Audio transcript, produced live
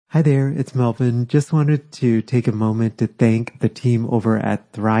Hi there, it's Melvin. Just wanted to take a moment to thank the team over at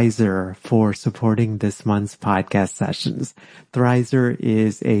Thrizer for supporting this month's podcast sessions. Thrizer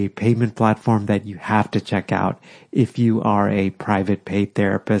is a payment platform that you have to check out if you are a private paid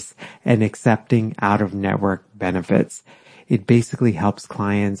therapist and accepting out-of-network benefits. It basically helps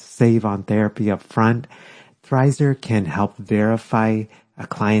clients save on therapy up front. Thrizer can help verify a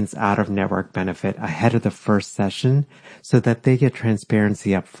client's out-of-network benefit ahead of the first session so that they get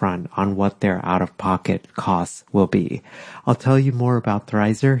transparency up front on what their out-of-pocket costs will be. I'll tell you more about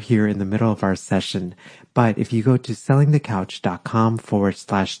Thrizer here in the middle of our session, but if you go to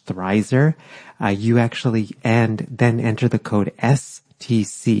sellingthecouch.com/Thrizer, you actually, and then enter the code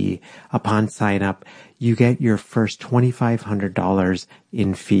STC upon sign up, you get your first $2,500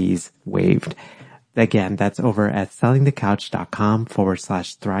 in fees waived. Again, that's over at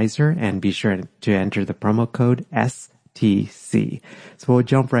sellingthecouch.com/Thrizer, and be sure to enter the promo code STC. So we'll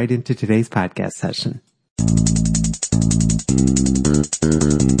jump right into today's podcast session.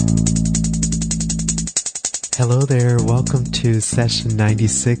 Hello there. Welcome to session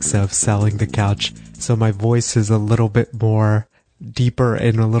 96 of Selling the Couch. So my voice is a little bit more deeper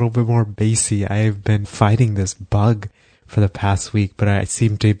and a little bit more bassy. I have been fighting this bug for the past week, but I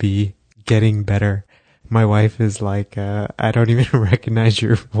seem to be getting better. My wife is like, I don't even recognize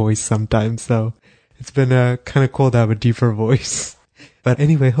your voice sometimes, so it's been kind of cool to have a deeper voice. But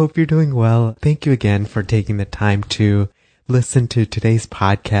anyway, hope you're doing well. Thank you again for taking the time to listen to today's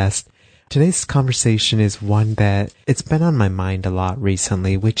podcast. Today's conversation is one that it's been on my mind a lot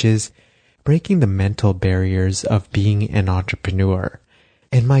recently, which is breaking the mental barriers of being an entrepreneur.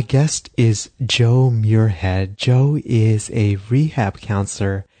 And my guest is Jo Muirhead. Jo is a rehab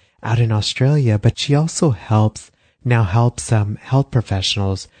counselor out in Australia, but she also helps health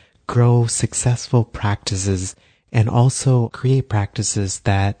professionals grow successful practices and also create practices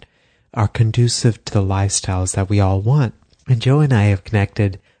that are conducive to the lifestyles that we all want. And Jo and I have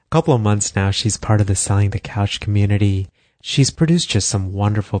connected a couple of months now. She's part of the Selling the Couch community. She's produced just some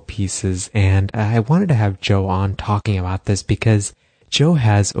wonderful pieces, and I wanted to have Jo on talking about this because Jo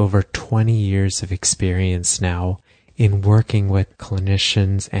has over 20 years of experience now in working with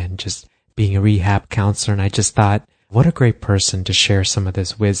clinicians and just being a rehab counselor. And I just thought, what a great person to share some of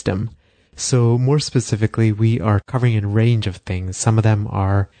this wisdom. So more specifically, we are covering a range of things. Some of them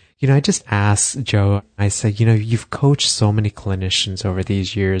are, I just asked Jo, I said, you've coached so many clinicians over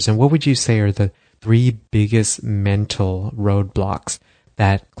these years. And what would you say are the 3 biggest mental roadblocks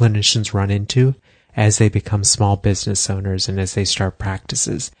that clinicians run into as they become small business owners and as they start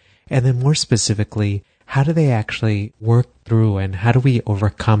practices? And then more specifically, how do they actually work through and how do we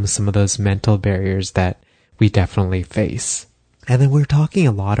overcome some of those mental barriers that we definitely face? And then we're talking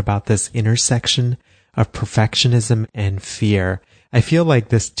a lot about this intersection of perfectionism and fear. I feel like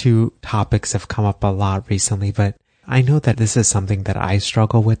these 2 topics have come up a lot recently, but I know that this is something that I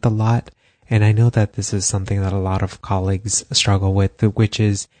struggle with a lot. And I know that this is something that a lot of colleagues struggle with, which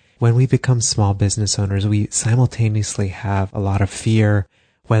is when we become small business owners, we simultaneously have a lot of fear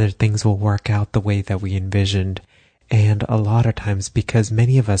whether things will work out the way that we envisioned. And a lot of times, because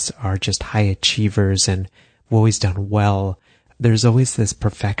many of us are just high achievers and we've always done well, there's always this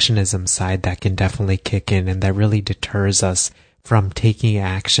perfectionism side that can definitely kick in and that really deters us from taking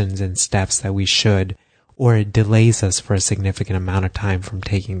actions and steps that we should, or it delays us for a significant amount of time from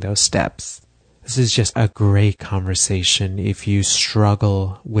taking those steps. This is just a great conversation if you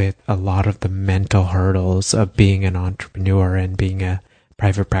struggle with a lot of the mental hurdles of being an entrepreneur and being a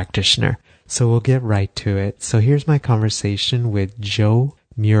private practitioner. So we'll get right to it. So here's my conversation with Jo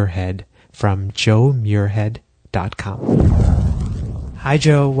Muirhead from jomuirhead.com. Hi,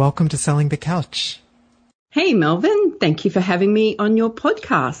 Jo. Welcome to Selling the Couch. Hey, Melvin. Thank you for having me on your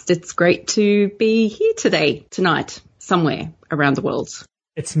podcast. It's great to be here tonight, somewhere around the world.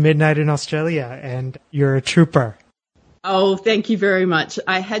 It's midnight in Australia and you're a trooper. Oh, thank you very much.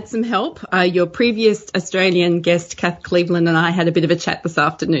 I had some help. Your previous Australian guest, Kath Cleveland, and I had a bit of a chat this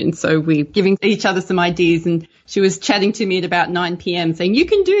afternoon. So we're giving each other some ideas, and she was chatting to me at about 9 p.m. saying, you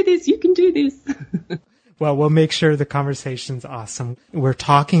can do this, you can do this. Well, we'll make sure the conversation's awesome. We're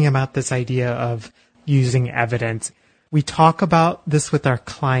talking about this idea of using evidence. We talk about this with our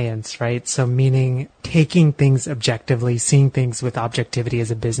clients, right? So meaning taking things objectively, seeing things with objectivity as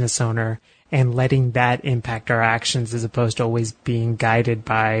a business owner, and letting that impact our actions as opposed to always being guided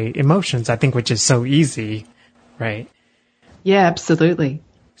by emotions, I think, which is so easy, right? Yeah, absolutely.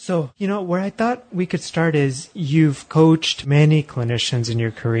 So, where I thought we could start is you've coached many clinicians in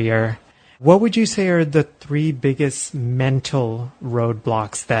your career. What would you say are the 3 biggest mental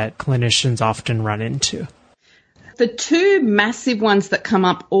roadblocks that clinicians often run into? The two massive ones that come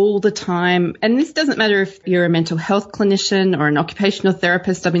up all the time, and this doesn't matter if you're a mental health clinician or an occupational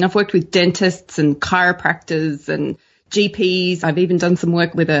therapist. I mean, I've worked with dentists and chiropractors and GPs. I've even done some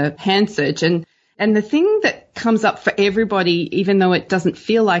work with a hand surgeon. And the thing that comes up for everybody, even though it doesn't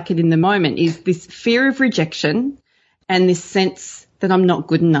feel like it in the moment, is this fear of rejection and this sense that I'm not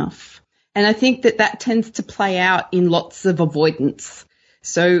good enough. And I think that tends to play out in lots of avoidance.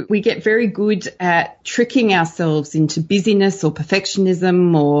 So we get very good at tricking ourselves into busyness or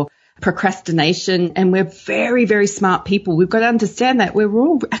perfectionism or procrastination. And we're very, very smart people. We've got to understand that we're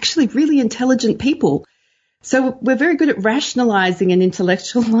all actually really intelligent people. So we're very good at rationalizing and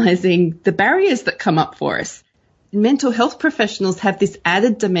intellectualizing the barriers that come up for us. Mental health professionals have this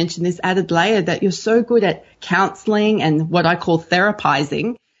added dimension, this added layer that you're so good at counseling and what I call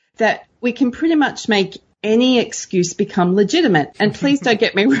therapizing that we can pretty much make any excuse become legitimate. And please don't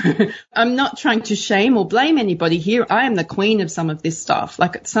get me wrong. I'm not trying to shame or blame anybody here. I am the queen of some of this stuff.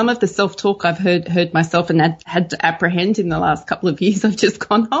 Like some of the self-talk I've heard myself and had to apprehend in the last couple of years. I've just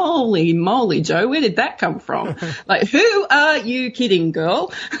gone, holy moly, Joe, where did that come from? Like, who are you kidding,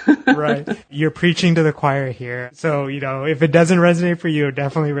 girl? Right. You're preaching to the choir here. So, if it doesn't resonate for you, it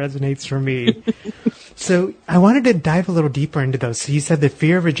definitely resonates for me. So I wanted to dive a little deeper into those. So you said the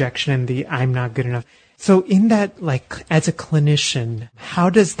fear of rejection and the I'm not good enough. So in that, like, as a clinician, how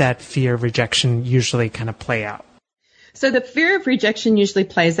does that fear of rejection usually kind of play out? So the fear of rejection usually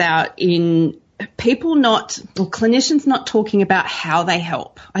plays out in clinicians not talking about how they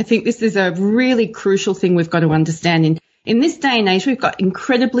help. I think this is a really crucial thing we've got to understand. In this day and age, we've got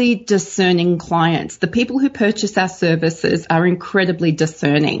incredibly discerning clients. The people who purchase our services are incredibly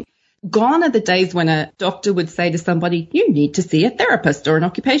discerning. Gone are the days when a doctor would say to somebody, you need to see a therapist or an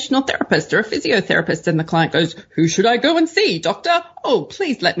occupational therapist or a physiotherapist. And the client goes, who should I go and see, doctor? Oh,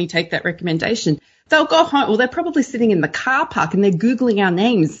 please let me take that recommendation. They'll go home. Well, they're probably sitting in the car park and they're Googling our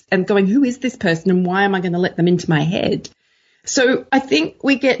names and going, who is this person and why am I going to let them into my head? So I think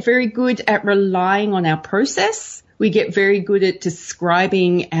we get very good at relying on our process. We get very good at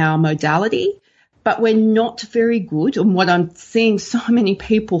describing our modality. But we're not very good, and what I'm seeing so many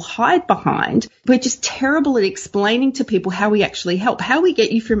people hide behind, we're just terrible at explaining to people how we actually help, how we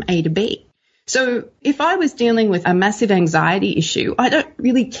get you from A to B. So if I was dealing with a massive anxiety issue, I don't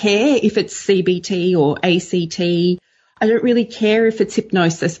really care if it's CBT or ACT. I don't really care if it's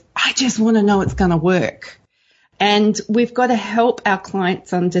hypnosis. I just want to know it's going to work. And we've got to help our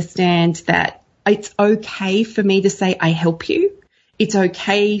clients understand that it's okay for me to say, I help you. It's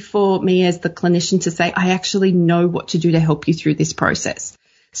okay for me as the clinician to say, I actually know what to do to help you through this process.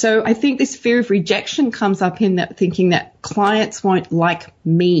 So I think this fear of rejection comes up in that thinking that clients won't like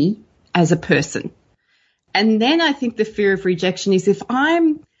me as a person. And then I think the fear of rejection is if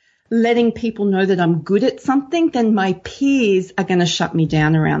I'm letting people know that I'm good at something, then my peers are going to shut me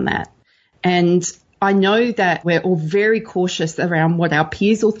down around that. And I know that we're all very cautious around what our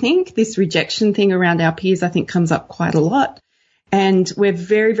peers will think. This rejection thing around our peers, I think, comes up quite a lot. And we're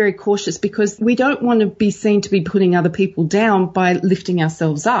very, very cautious because we don't want to be seen to be putting other people down by lifting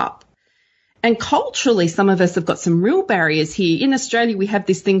ourselves up. And culturally, some of us have got some real barriers here. In Australia, we have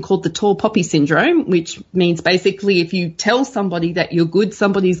this thing called the tall poppy syndrome, which means basically if you tell somebody that you're good,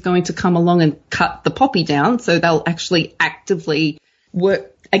 somebody's going to come along and cut the poppy down. So they'll actually actively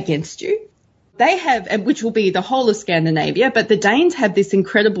work against you. They have, which will be the whole of Scandinavia, but the Danes have this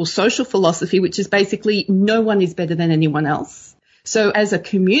incredible social philosophy, which is basically no one is better than anyone else. So as a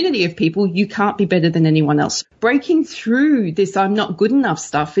community of people, you can't be better than anyone else. Breaking through this I'm not good enough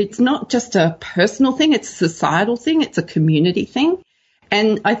stuff, it's not just a personal thing, it's a societal thing, it's a community thing.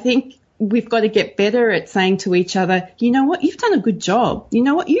 And I think we've got to get better at saying to each other, you know what, you've done a good job. You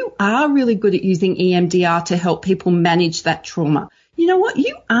know what, you are really good at using EMDR to help people manage that trauma. You know what,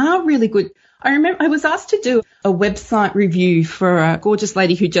 you are really good. I remember I was asked to do a website review for a gorgeous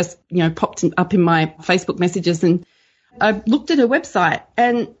lady who just, popped up in my Facebook messages, and I looked at her website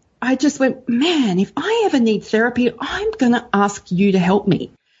and I just went, man, if I ever need therapy, I'm going to ask you to help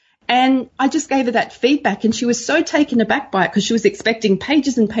me. And I just gave her that feedback and she was so taken aback by it because she was expecting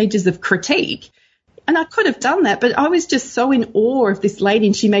pages and pages of critique. And I could have done that, but I was just so in awe of this lady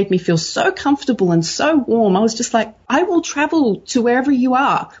and she made me feel so comfortable and so warm. I was just like, I will travel to wherever you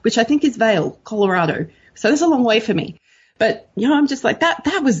are, which I think is Vail, Colorado. So that's a long way for me. But, I'm just like,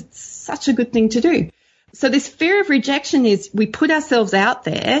 that was such a good thing to do. So this fear of rejection is we put ourselves out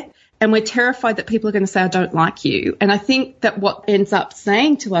there and we're terrified that people are going to say, I don't like you. And I think that what ends up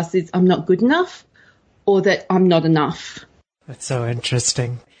saying to us is I'm not good enough or that I'm not enough. That's so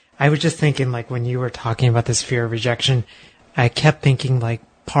interesting. I was just thinking, like, when you were talking about this fear of rejection, I kept thinking, like,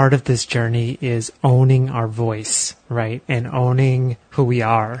 part of this journey is owning our voice, right? And owning who we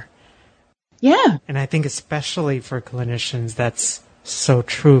are. Yeah. And I think especially for clinicians, that's so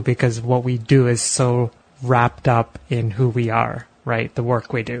true because what we do is so wrapped up in who we are, right? The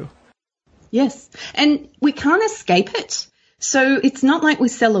work we do. Yes. And we can't escape it. So it's not like we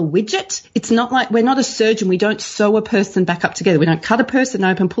sell a widget. It's not like we're not a surgeon. We don't sew a person back up together. We don't cut a person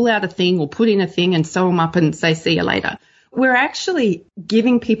open, pull out a thing or put in a thing and sew them up and say, see you later. We're actually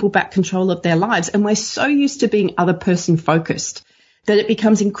giving people back control of their lives. And we're so used to being other person focused that it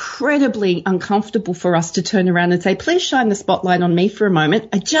becomes incredibly uncomfortable for us to turn around and say, please shine the spotlight on me for a moment.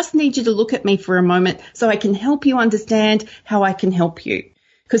 I just need you to look at me for a moment so I can help you understand how I can help you.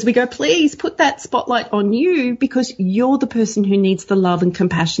 Because we go, please put that spotlight on you because you're the person who needs the love and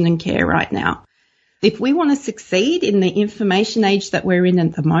compassion and care right now. If we want to succeed in the information age that we're in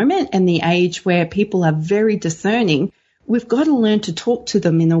at the moment and the age where people are very discerning, we've got to learn to talk to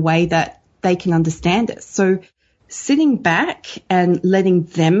them in a way that they can understand us. So sitting back and letting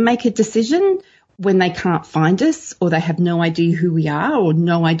them make a decision when they can't find us or they have no idea who we are or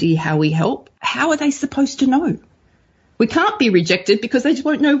no idea how we help, how are they supposed to know? We can't be rejected because they just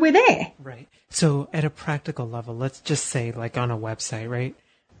won't know we're there. Right. So at a practical level, let's just say like on a website, right?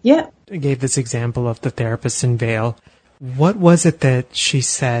 Yeah. I gave this example of the therapist in Vail. What was it that she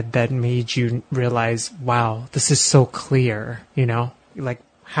said that made you realize, wow, this is so clear, you know? Like,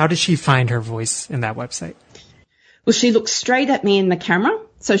 how did she find her voice in that website? Well, she looked straight at me in the camera,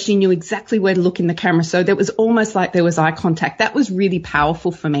 so she knew exactly where to look in the camera. So that was almost like there was eye contact. That was really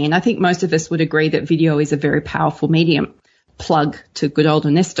powerful for me. And I think most of us would agree that video is a very powerful medium. Plug to good old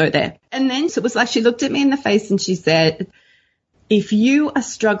Ernesto there. And then so it was like she looked at me in the face and she said, if you are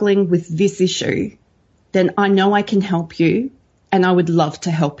struggling with this issue, then I know I can help you and I would love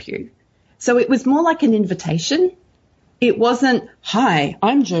to help you. So it was more like an invitation. It wasn't, hi,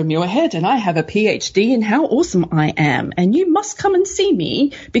 I'm Jo Muirhead and I have a PhD in how awesome I am and you must come and see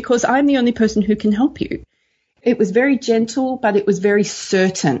me because I'm the only person who can help you. It was very gentle, but it was very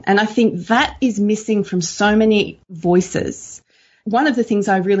certain. And I think that is missing from so many voices. One of the things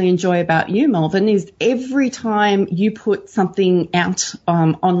I really enjoy about you, Melvin, is every time you put something out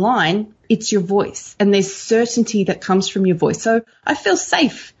online, it's your voice and there's certainty that comes from your voice. So I feel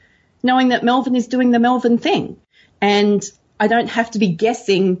safe knowing that Melvin is doing the Melvin thing. And I don't have to be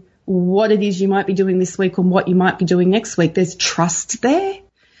guessing what it is you might be doing this week or what you might be doing next week. There's trust there.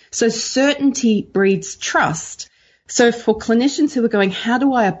 So certainty breeds trust. So for clinicians who are going, how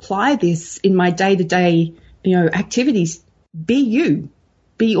do I apply this in my day-to-day, activities? Be you.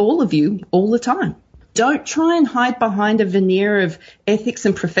 Be all of you all the time. Don't try and hide behind a veneer of ethics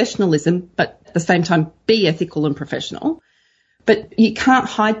and professionalism, but at the same time, be ethical and professional. But you can't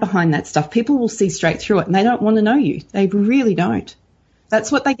hide behind that stuff. People will see straight through it and they don't want to know you. They really don't.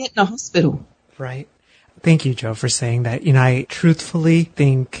 That's what they get in a hospital. Right. Thank you, Jo, for saying that. I truthfully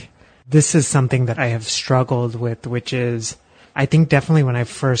think this is something that I have struggled with, which is, I think definitely when I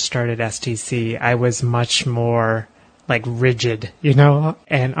first started STC, I was much more like rigid,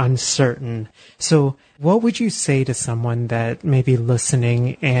 and uncertain. So what would you say to someone that may be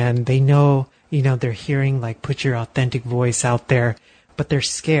listening and they know, they're hearing like put your authentic voice out there, but they're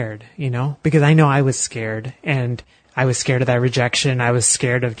scared, because I know I was scared and I was scared of that rejection. I was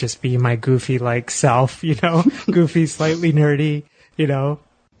scared of just being my goofy like self, goofy, slightly nerdy,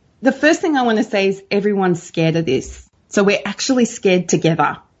 The first thing I want to say is everyone's scared of this. So we're actually scared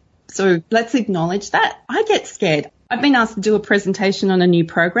together. So let's acknowledge that. I get scared. I've been asked to do a presentation on a new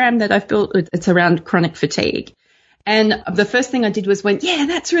program that I've built. It's around chronic fatigue. And the first thing I did was went, yeah,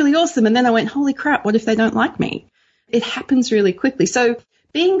 that's really awesome. And then I went, holy crap, what if they don't like me? It happens really quickly. So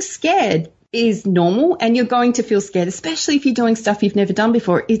being scared is normal and you're going to feel scared, especially if you're doing stuff you've never done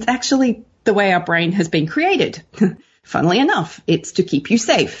before. It's actually the way our brain has been created. Funnily enough, it's to keep you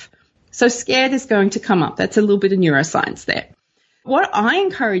safe. So scared is going to come up. That's a little bit of neuroscience there. What I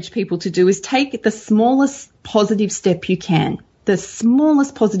encourage people to do is take the smallest positive step you can, the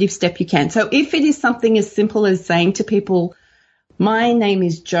smallest positive step you can. So if it is something as simple as saying to people, my name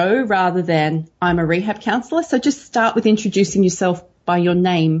is Jo rather than I'm a rehab counsellor. So just start with introducing yourself by your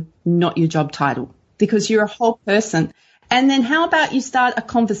name, not your job title, because you're a whole person. And then how about you start a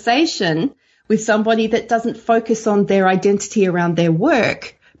conversation with somebody that doesn't focus on their identity around their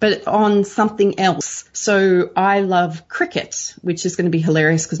work, but on something else. So I love cricket, which is going to be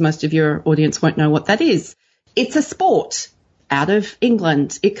hilarious because most of your audience won't know what that is. It's a sport out of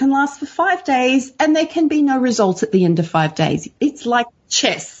England. It can last for 5 days and there can be no result at the end of 5 days. It's like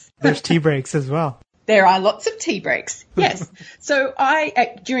chess. There's tea breaks as well. There are lots of tea breaks. Yes. So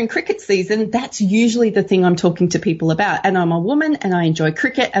during cricket season, that's usually the thing I'm talking to people about. And I'm a woman and I enjoy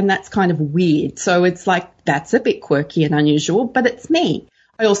cricket, and that's kind of weird. So it's like, that's a bit quirky and unusual, but it's me.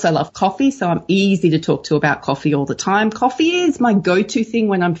 I also love coffee, so I'm easy to talk to about coffee all the time. Coffee is my go-to thing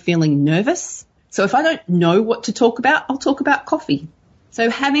when I'm feeling nervous. So if I don't know what to talk about, I'll talk about coffee. So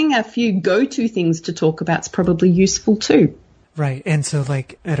having a few go-to things to talk about is probably useful too. Right. And so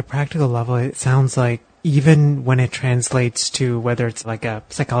like at a practical level, it sounds like even when it translates to whether it's like a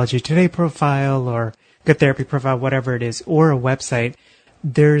Psychology Today profile or Good Therapy profile, whatever it is, or a website,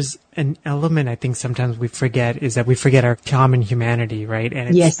 there's an element I think sometimes we forget is that we forget our common humanity, right?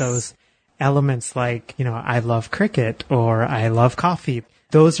 And it's those elements like, I love cricket or I love coffee.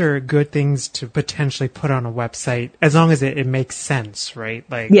 Those are good things to potentially put on a website as long as it makes sense, right?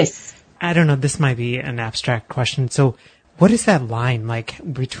 Like, yes. I don't know, this might be an abstract question. So what is that line like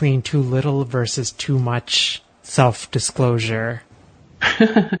between too little versus too much self-disclosure?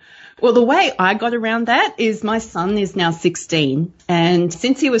 Well, the way I got around that is my son is now 16, and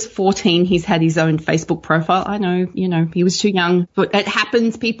since he was 14, he's had his own Facebook profile. I know, he was too young, but it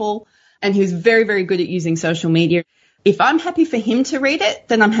happens, people, and he was very, very good at using social media. If I'm happy for him to read it,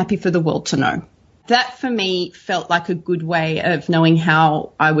 then I'm happy for the world to know. That for me felt like a good way of knowing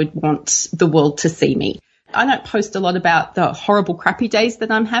how I would want the world to see me. I don't post a lot about the horrible, crappy days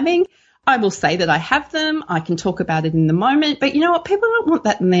that I'm having. I will say that I have them. I can talk about it in the moment. But you know what? People don't want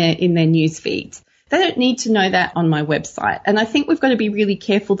that in their news feeds. They don't need to know that on my website. And I think we've got to be really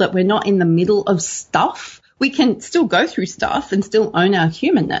careful that we're not in the middle of stuff. We can still go through stuff and still own our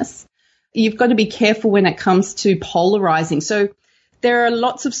humanness. You've got to be careful when it comes to polarizing. So there are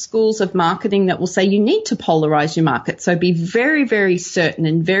lots of schools of marketing that will say you need to polarize your market. So be very, very certain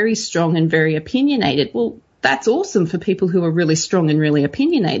and very strong and very opinionated. Well, that's awesome for people who are really strong and really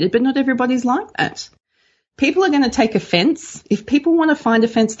opinionated, but not everybody's like that. People are going to take offense. If people want to find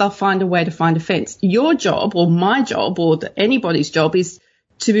offense, they'll find a way to find offense. Your job or my job or anybody's job is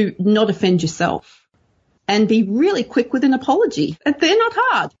to not offend yourself and be really quick with an apology. They're not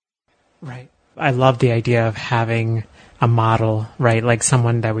hard. Right. I love the idea of having a model, right? Like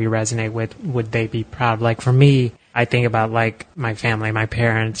someone that we resonate with, would they be proud? Like for me, I think about like my family, my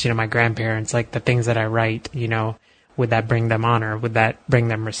parents, my grandparents, like the things that I write, would that bring them honor? Would that bring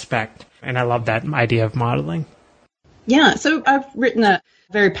them respect? And I love that idea of modeling. Yeah. So I've written a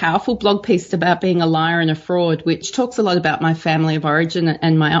very powerful blog piece about being a liar and a fraud, which talks a lot about my family of origin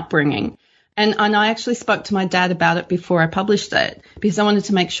and my upbringing. And I actually spoke to my dad about it before I published it because I wanted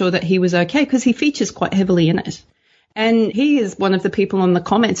to make sure that he was okay because he features quite heavily in it. And he is one of the people on the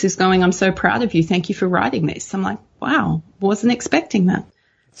comments who's going, I'm so proud of you. Thank you for writing this. I'm like, wow, wasn't expecting that.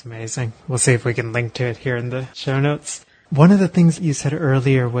 It's amazing. We'll see if we can link to it here in the show notes. One of the things you said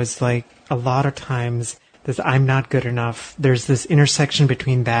earlier was like a lot of times this I'm not good enough. There's this intersection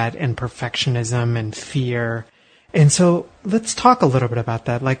between that and perfectionism and fear. And so let's talk a little bit about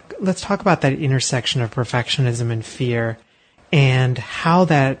that. Like, let's talk about that intersection of perfectionism and fear, and how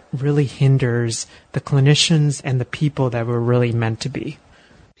that really hinders the clinicians and the people that we're really meant to be.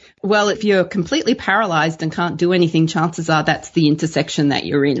 Well, if you're completely paralyzed and can't do anything, chances are that's the intersection that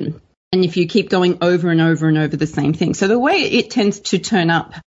you're in. And if you keep going over and over and over the same thing. So the way it tends to turn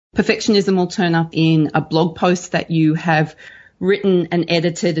up, perfectionism will turn up in a blog post that you have written and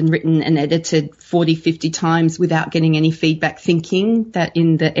edited 40, 50 times without getting any feedback, thinking that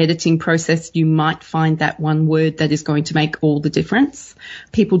in the editing process you might find that one word that is going to make all the difference.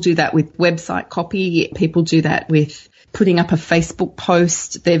 People do that with website copy. People do that with putting up a Facebook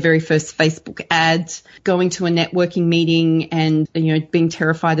post, their very first Facebook ad, going to a networking meeting and, being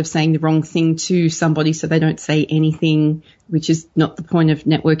terrified of saying the wrong thing to somebody so they don't say anything, which is not the point of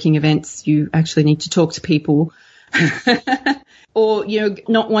networking events. You actually need to talk to people. Or,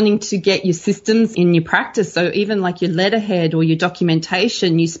 not wanting to get your systems in your practice. So even like your letterhead or your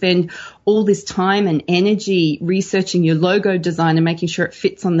documentation, you spend all this time and energy researching your logo design and making sure it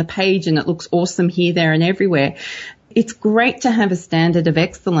fits on the page and it looks awesome here, there and everywhere. It's great to have a standard of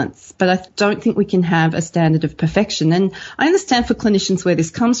excellence, but I don't think we can have a standard of perfection. And I understand for clinicians where this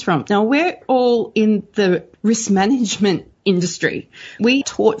comes from. Now, we're all in the risk management industry. We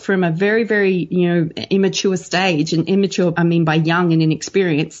taught from a very, very, immature stage, and immature, I mean by young and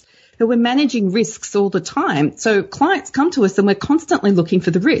inexperienced, that we're managing risks all the time. So clients come to us and we're constantly looking for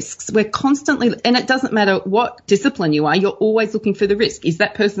the risks. We're constantly, and it doesn't matter what discipline you are, you're always looking for the risk. Is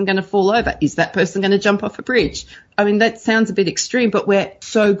that person going to fall over? Is that person going to jump off a bridge? I mean, that sounds a bit extreme, but we're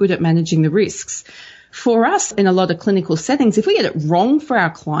so good at managing the risks. for us in a lot of clinical settings, if we get it wrong for our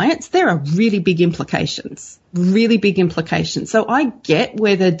clients, there are really big implications. So I get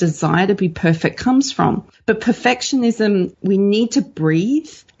where the desire to be perfect comes from. But perfectionism, we need to breathe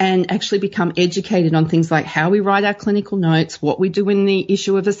and actually become educated on things like how we write our clinical notes, what we do in the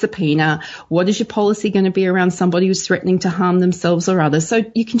issue of a subpoena, what is your policy going to be around somebody who's threatening to harm themselves or others. So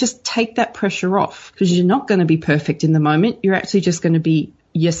you can just take that pressure off because you're not going to be perfect in the moment. You're actually just going to be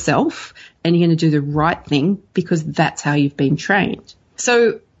yourself and you're going to do the right thing because that's how you've been trained.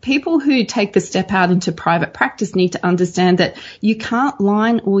 So people who take the step out into private practice need to understand that you can't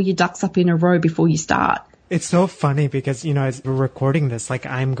line all your ducks up in a row before you start. It's so funny because, as we're recording this, like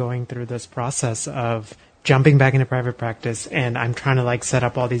I'm going through this process of jumping back into private practice and I'm trying to like set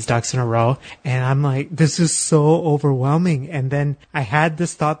up all these ducks in a row. And I'm like, this is so overwhelming. And then I had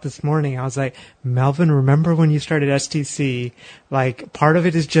this thought this morning. I was like, Melvin, remember when you started STC? Like part of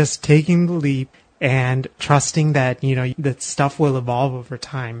it is just taking the leap and trusting that, that stuff will evolve over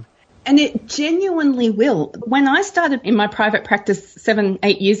time. And it genuinely will. When I started in my private practice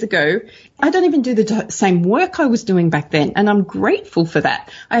 7-8 years ago, I don't even do the same work I was doing back then. And I'm grateful for that.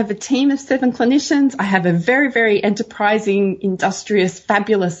 I have a team of 7 clinicians. I have a very, very enterprising, industrious,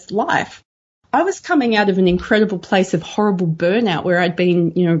 fabulous life. I was coming out of an incredible place of horrible burnout where I'd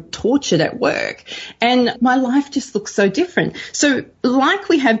been, tortured at work. And my life just looks so different. So like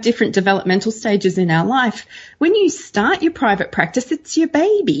we have different developmental stages in our life, when you start your private practice, it's your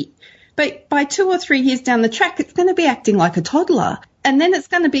baby. But by 2 or 3 years down the track, it's going to be acting like a toddler. And then it's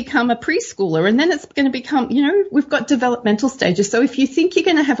going to become a preschooler. And then it's going to become, we've got developmental stages. So if you think you're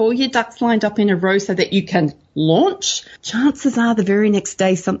going to have all your ducks lined up in a row so that you can launch, chances are the very next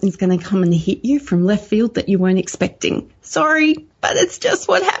day something's going to come and hit you from left field that you weren't expecting. Sorry, but it's just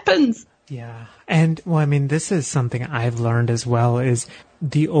what happens. Yeah. And this is something I've learned as well is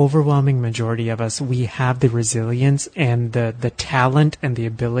the overwhelming majority of us, we have the resilience and the talent and the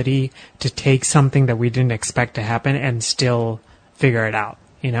ability to take something that we didn't expect to happen and still figure it out,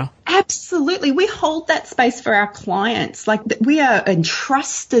 Absolutely. We hold that space for our clients. Like we are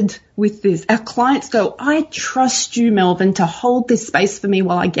entrusted with this. Our clients go, I trust you, Melvin, to hold this space for me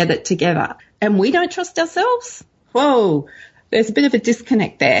while I get it together. And we don't trust ourselves. Whoa. There's a bit of a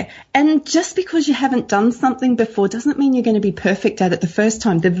disconnect there. And just because you haven't done something before doesn't mean you're going to be perfect at it the first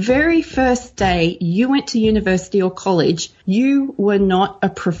time. The very first day you went to university or college, you were not a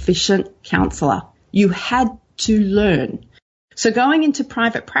proficient counsellor. You had to learn. So going into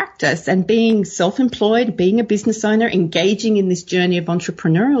private practice and being self-employed, being a business owner, engaging in this journey of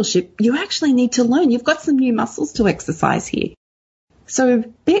entrepreneurship, you actually need to learn. You've got some new muscles to exercise here. So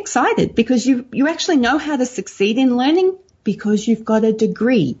be excited because you actually know how to succeed in learning because you've got a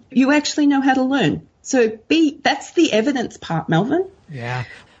degree. You actually know how to learn. So that's the evidence part, Melvin. Yeah.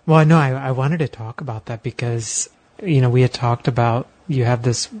 Well, no, I wanted to talk about that because, we had talked about you have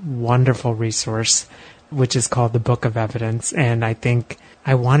this wonderful resource which is called the Book of Evidence. And I think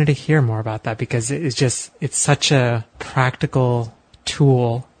I wanted to hear more about that because it's such a practical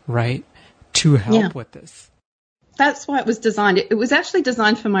tool, right, to help with this. That's why it was designed. It was actually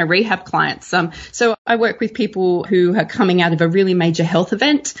designed for my rehab clients. So I work with people who are coming out of a really major health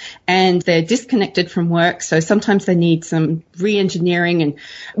event and they're disconnected from work. So sometimes they need some re-engineering and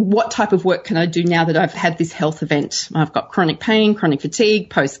what type of work can I do now that I've had this health event? I've got chronic pain, chronic fatigue,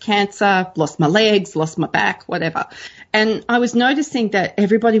 post-cancer, lost my legs, lost my back, whatever. And I was noticing that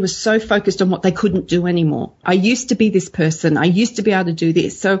everybody was so focused on what they couldn't do anymore. I used to be this person. I used to be able to do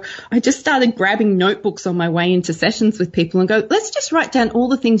this. So I just started grabbing notebooks on my way into sessions with people and go, let's just write down all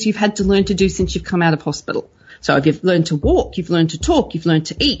the things you've had to learn to do since you've come out of hospital. So if you've learned to walk, you've learned to talk, you've learned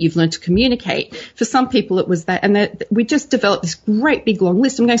to eat, you've learned to communicate. For some people it was that, and we just developed this great big long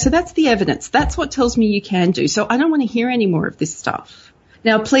list. I'm going, so that's the evidence. That's what tells me you can do. So I don't want to hear any more of this stuff.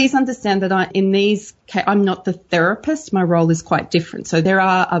 Now, please understand that I'm not the therapist. My role is quite different. So there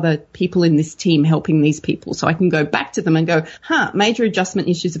are other people in this team helping these people. So I can go back to them and go, major adjustment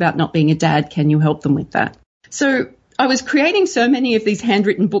issues about not being a dad. Can you help them with that? So I was creating so many of these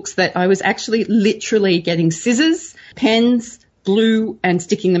handwritten books that I was actually literally getting scissors, pens, glue, and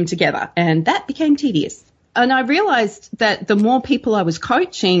sticking them together. And that became tedious. And I realized that the more people I was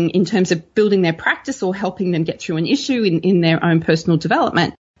coaching in terms of building their practice or helping them get through an issue in their own personal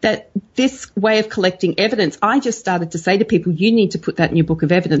development, that this way of collecting evidence, I just started to say to people, you need to put that in your book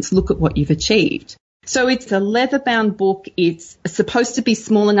of evidence. Look at what you've achieved. So it's a leather-bound book. It's supposed to be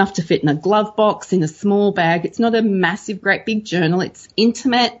small enough to fit in a glove box, in a small bag. It's not a massive, great big journal. It's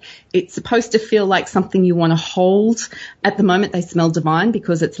intimate. It's supposed to feel like something you want to hold. At the moment, they smell divine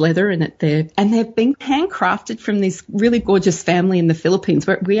because it's leather and they've been handcrafted from this really gorgeous family in the Philippines.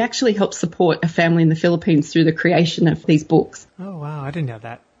 Where we actually help support a family in the Philippines through the creation of these books. Oh, wow. I didn't know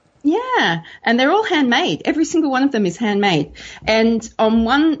that. Yeah, and they're all handmade. Every single one of them is handmade. And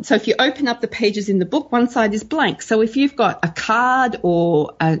so if you open up the pages in the book, one side is blank. So if you've got a card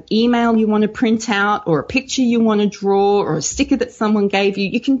or an email you want to print out or a picture you want to draw or a sticker that someone gave you,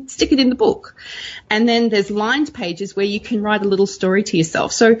 you can stick it in the book. And then there's lined pages where you can write a little story to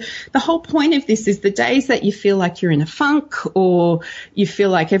yourself. So the whole point of this is the days that you feel like you're in a funk or you feel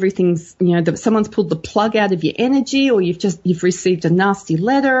like everything's, someone's pulled the plug out of your energy or you've received a nasty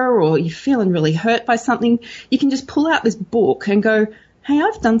letter or you're feeling really hurt by something, you can just pull out this book and go, hey,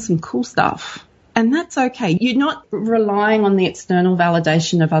 I've done some cool stuff. And that's okay. You're not relying on the external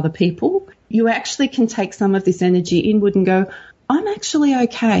validation of other people. You actually can take some of this energy inward and go, I'm actually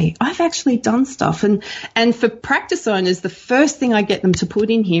okay. I've actually done stuff. And for practice owners, the first thing I get them to put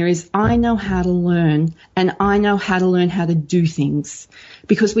in here is I know how to learn and I know how to learn how to do things.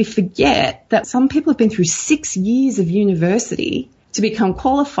 Because we forget that some people have been through 6 years of university to become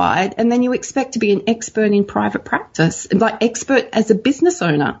qualified, and then you expect to be an expert in private practice, like expert as a business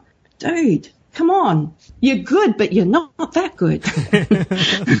owner. Dude, come on. You're good, but you're not that good.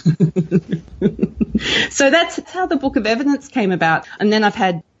 So that's how the Book of Evidence came about. And then I've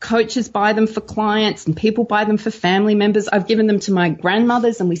had coaches buy them for clients and people buy them for family members. I've given them to my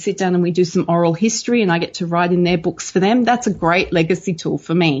grandmothers and we sit down and we do some oral history and I get to write in their books for them. That's a great legacy tool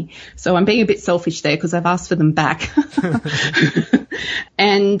for me. So I'm being a bit selfish there because I've asked for them back.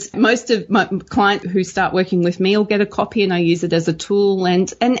 And most of my clients who start working with me will get a copy and I use it as a tool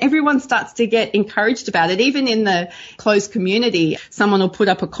and everyone starts to get encouraged about it. Even in the closed community, someone will put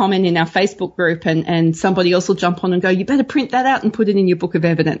up a comment in our Facebook group and somebody else will jump on and go, you better print that out and put it in your Book of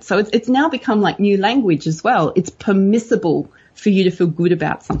Evidence. So it's now become like new language as well. It's permissible for you to feel good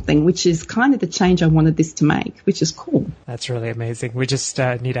about something, which is kind of the change I wanted this to make, which is cool. That's really amazing. We just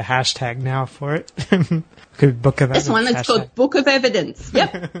need a hashtag now for it. Book of Evidence. This one is called Book of Evidence.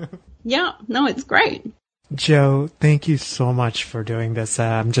 Yep. Yeah. No, it's great. Jo, thank you so much for doing this.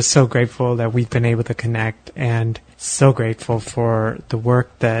 I'm just so grateful that we've been able to connect and so grateful for the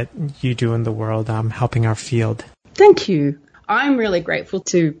work that you do in the world, helping our field. Thank you. I'm really grateful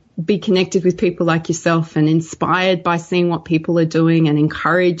to be connected with people like yourself and inspired by seeing what people are doing and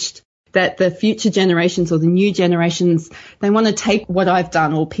encouraged that the future generations or the new generations, they want to take what I've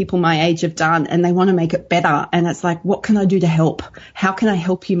done or people my age have done and they want to make it better. And it's like, what can I do to help? How can I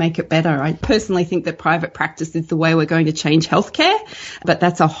help you make it better? I personally think that private practice is the way we're going to change healthcare, but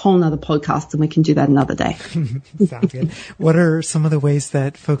that's a whole nother podcast and we can do that another day. Sounds good. What are some of the ways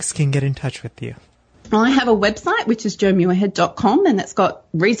that folks can get in touch with you? I have a website, which is jomuirhead.com, and it's got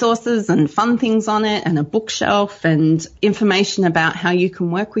resources and fun things on it and a bookshelf and information about how you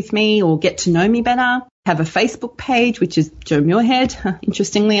can work with me or get to know me better. I have a Facebook page, which is Jo Muirhead,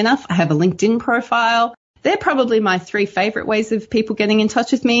 interestingly enough. I have a LinkedIn profile. They're probably my 3 favorite ways of people getting in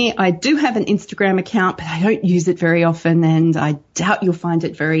touch with me. I do have an Instagram account, but I don't use it very often, and I doubt you'll find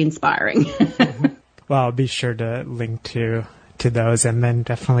it very inspiring. Well, I'll be sure to link to those and then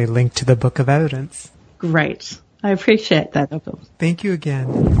definitely link to the Book of Evidence. Great. I appreciate that. Thank you again.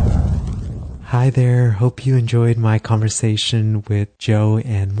 Hi there. Hope you enjoyed my conversation with Jo,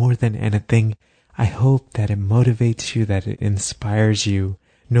 and more than anything, I hope that it motivates you, that it inspires you,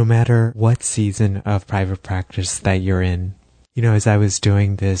 no matter what season of private practice that you're in. As I was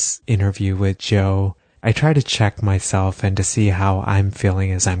doing this interview with Jo, I try to check myself and to see how I'm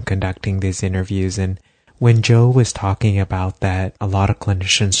feeling as I'm conducting these interviews. And when Jo was talking about that a lot of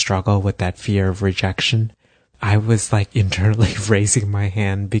clinicians struggle with that fear of rejection, I was like internally raising my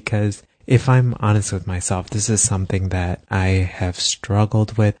hand because if I'm honest with myself, this is something that I have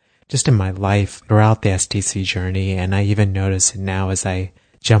struggled with just in my life throughout the STC journey. And I even notice it now as I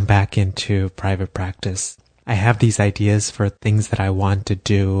jump back into private practice. I have these ideas for things that I want to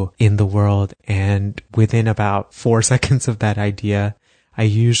do in the world. And within about 4 seconds of that idea, I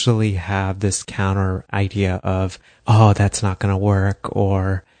usually have this counter idea of, oh, that's not going to work,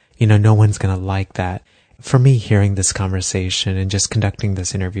 or, no one's going to like that. For me, hearing this conversation and just conducting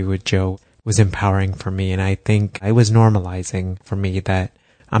this interview with Jo was empowering for me. And I think it was normalizing for me that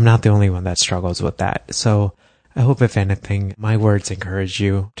I'm not the only one that struggles with that. So I hope, if anything, my words encourage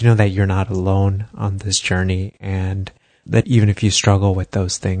you to know that you're not alone on this journey, and that even if you struggle with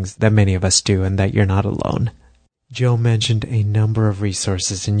those things, that many of us do, and that you're not alone. Joe mentioned a number of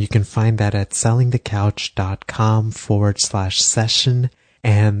resources, and you can find that at sellingthecouch.com/session.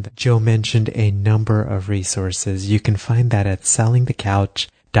 And Joe mentioned a number of resources. You can find that at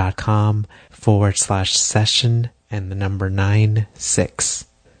sellingthecouch.com/session and the number 96.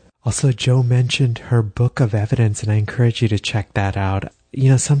 Also, Joe mentioned her book of evidence, and I encourage you to check that out.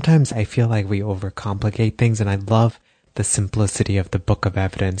 Sometimes I feel like we overcomplicate things, and I love the simplicity of the book of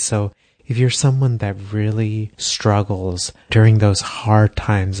evidence. So if you're someone that really struggles during those hard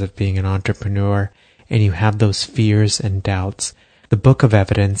times of being an entrepreneur and you have those fears and doubts, the book of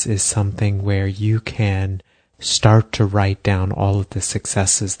evidence is something where you can start to write down all of the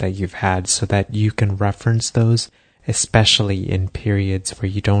successes that you've had so that you can reference those, especially in periods where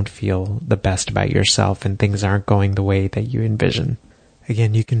you don't feel the best about yourself and things aren't going the way that you envision.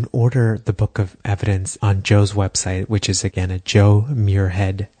 Again, you can order the book of evidence on Joe's website, which is again at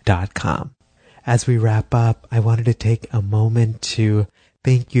joemuirhead.com. As we wrap up, I wanted to take a moment to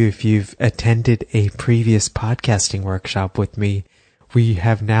thank you if you've attended a previous podcasting workshop with me. We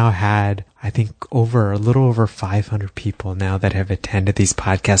have now had, I think, a little over 500 people now that have attended these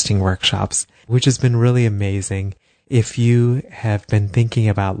podcasting workshops, which has been really amazing. If you have been thinking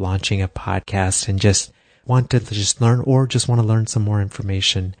about launching a podcast and just want to learn or just want to learn some more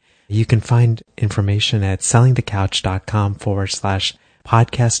information, you can find information at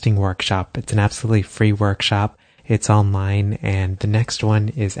sellingthecouch.com/podcasting workshop. It's an absolutely free workshop. It's online, and the next one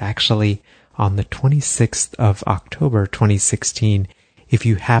is actually on the 26th of October, 2016. If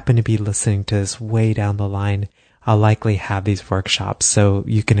you happen to be listening to this way down the line, I'll likely have these workshops. So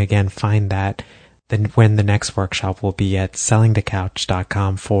you can again find that then when the next workshop will be at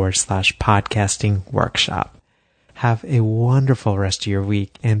sellingthecouch.com/podcasting workshop. Have a wonderful rest of your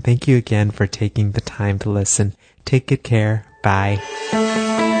week, and thank you again for taking the time to listen. Take good care. Bye.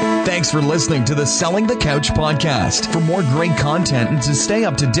 Thanks for listening to the Selling the Couch podcast. For more great content and to stay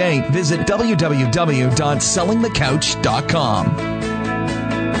up to date, visit www.sellingthecouch.com.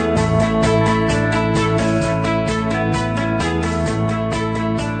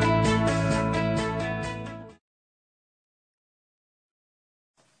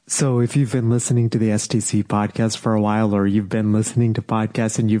 So if you've been listening to the STC podcast for a while, or you've been listening to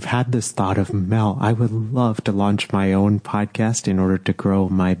podcasts and you've had this thought of, Mel, I would love to launch my own podcast in order to grow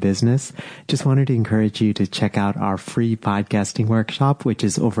my business, just wanted to encourage you to check out our free podcasting workshop, which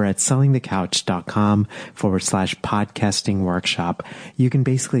is over at sellingthecouch.com/podcasting workshop. You can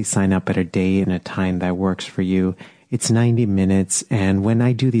basically sign up at a day and a time that works for you. It's 90 minutes. And when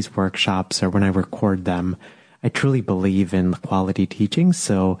I do these workshops or when I record them, I truly believe in quality teaching,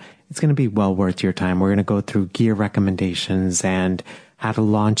 so it's going to be well worth your time. We're going to go through gear recommendations and how to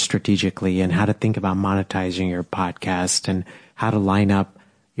launch strategically and how to think about monetizing your podcast and how to line up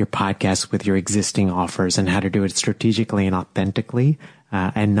your podcast with your existing offers and how to do it strategically and authentically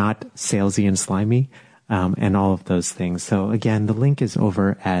and not salesy and slimy and all of those things. So again, the link is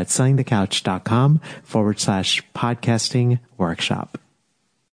over at sellingthecouch.com/podcasting workshop.